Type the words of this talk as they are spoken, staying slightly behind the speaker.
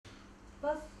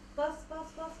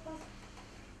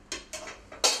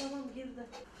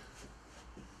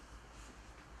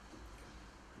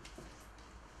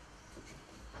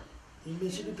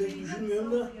İnmesini pek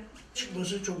düşünmüyorum da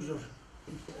çıkması çok zor.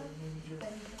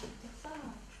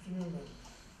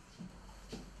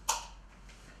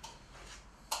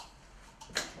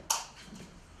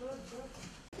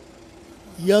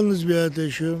 Yalnız bir hayat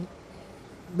yaşıyorum.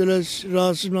 Biraz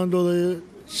rahatsızlığımdan dolayı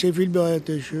sefil bir hayat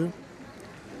yaşıyorum.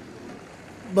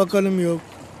 Bakanım yok.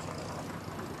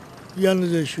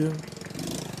 Yalnız yaşıyorum.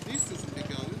 Ne istiyorsun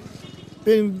peki abi?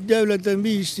 Benim devletten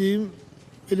bir isteğim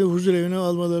beni huzurevine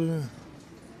almalarını.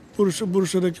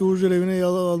 Bursa'daki huzurevine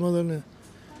almalarını.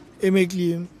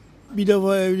 Emekliyim. Bir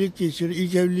defa evlilik geçirdim.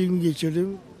 İlk evliliğimi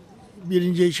geçirdim.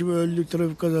 Birinci eşim öldü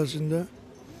trafik kazasında.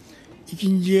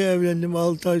 İkinciye evlendim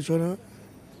 6 ay sonra.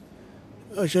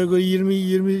 Aşağı yukarı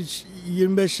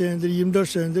 25 senedir, 24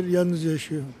 senedir yalnız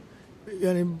yaşıyorum.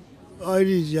 Yani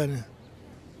ayrıyız yani.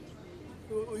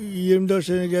 24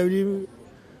 senelik evliyim.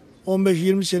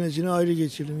 15-20 senesini ayrı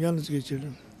geçirdim, yalnız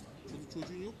geçirdim.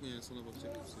 Çocuğun yok mu yani sana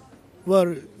bakacak kimse? Var,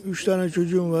 3 tane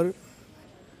çocuğum var.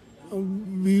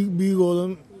 Büyük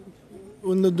oğlum,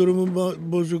 onun da durumu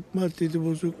bozuk, maddiyeti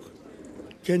bozuk.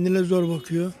 Kendine zor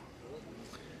bakıyor.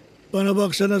 Bana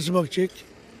baksa nasıl bakacak?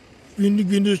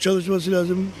 Gündüz çalışması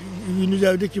lazım. Gündüz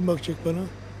evde kim bakacak bana?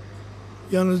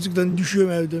 Yalnızlıktan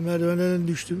düşüyorum evde, merdivenlerden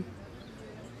düştüm.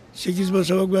 8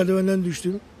 basamak merdivenden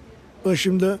düştüm.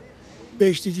 Başımda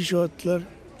 5 dikiş attılar.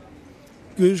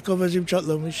 Göğüs kafesim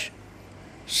çatlamış.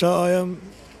 Sağ ayağım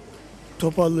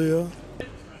topallıyor.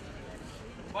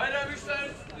 Bayram 3 tane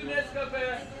sütlü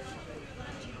Nescafe.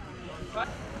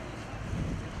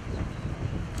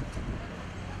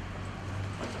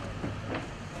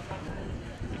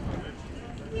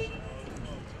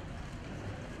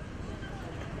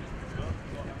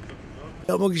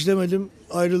 Yapmak istemedim.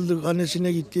 Ayrıldık.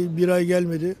 Annesine gitti. Bir ay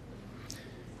gelmedi.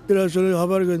 Biraz sonra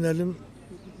haber gönderdim.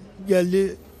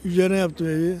 Geldi. Üzerine yaptım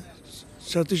evi.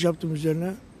 Satış yaptım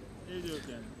üzerine.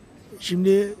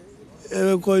 Şimdi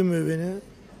eve koymuyor beni.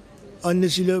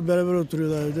 Annesiyle beraber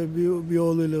oturuyorlar evde. Bir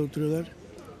oğluyla oturuyorlar.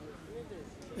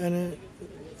 Yani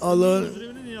Allah'ın...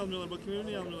 Huzurevine niye almıyorlar? Bakım evine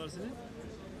niye almıyorlar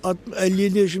seni?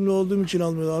 57 yaşımda olduğum için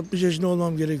almıyorlar. 60 yaşında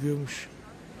olmam gerekiyormuş.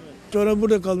 Evet. Sonra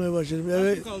burada kalmaya başladım.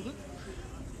 Eve Nasıl kaldın?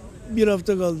 bir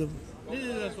hafta kaldım. Ne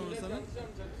dediler sonra sana?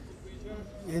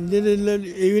 Ne dediler?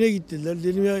 Evine gittiler.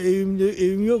 Dedim ya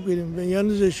evim yok benim. Ben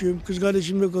yalnız yaşıyorum. Kız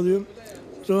kardeşimle kalıyorum.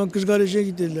 O zaman kız kardeşine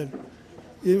git dediler.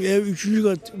 Dedim ev 3.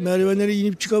 kat. Merdivenlere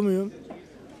inip çıkamıyorum.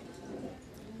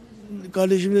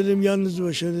 Kardeşim dedim yalnız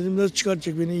başına dedim. Nasıl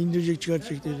çıkartacak beni? İndirecek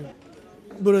çıkartacak dedim.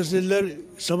 Burası dediler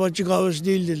sabahçı kahvesi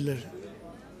değil dediler.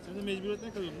 Sen de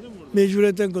mecburiyetten kalıyordun değil mi burada?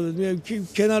 Mecburiyetten kalıyordum. Yani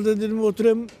kenarda dedim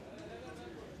oturayım.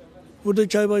 Burada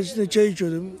çay bahçesinde çay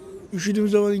içiyordum. Üşüdüğüm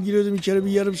zaman giriyordum içeri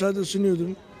bir yarım saat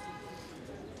ısınıyordum.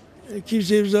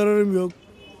 Kimseye bir zararım yok.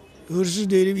 Hırsız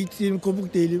değilim, it değilim,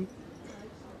 kopuk değilim.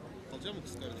 Kalacak mı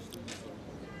kız kardeşlerin sonra?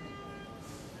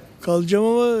 Kalacağım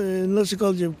ama nasıl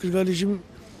kalacağım? Kız kardeşim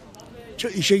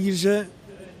işe girse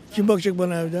kim bakacak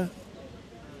bana evde?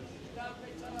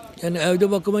 Yani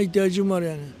evde bakıma ihtiyacım var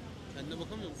yani. Kendine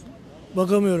bakamıyor musun?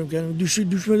 Bakamıyorum kendim.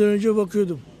 Düşmeden önce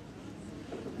bakıyordum.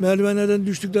 Merdivenlerden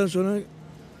düştükten sonra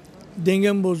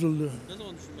dengem bozuldu. Ne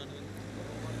zaman düştün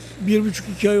merdivenden?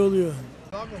 1,5-2 ay oluyor.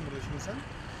 Ne yapıyorsun burada şimdi sen?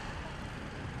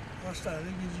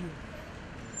 Hastanede geziyorum.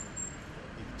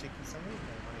 Gidecek insan yok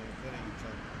mu? Hani nereye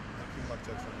gideceksin? Kim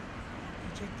bakacak sana?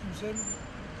 Gidecek kimsem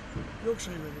yok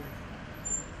sayılır.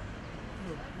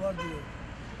 Yok, var diyor.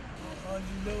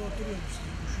 Acilde oturuyorum işte,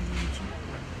 düşündüğüm için.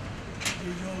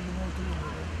 Gece oldu mu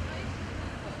oturuyorum.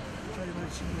 Çay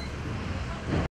içinde.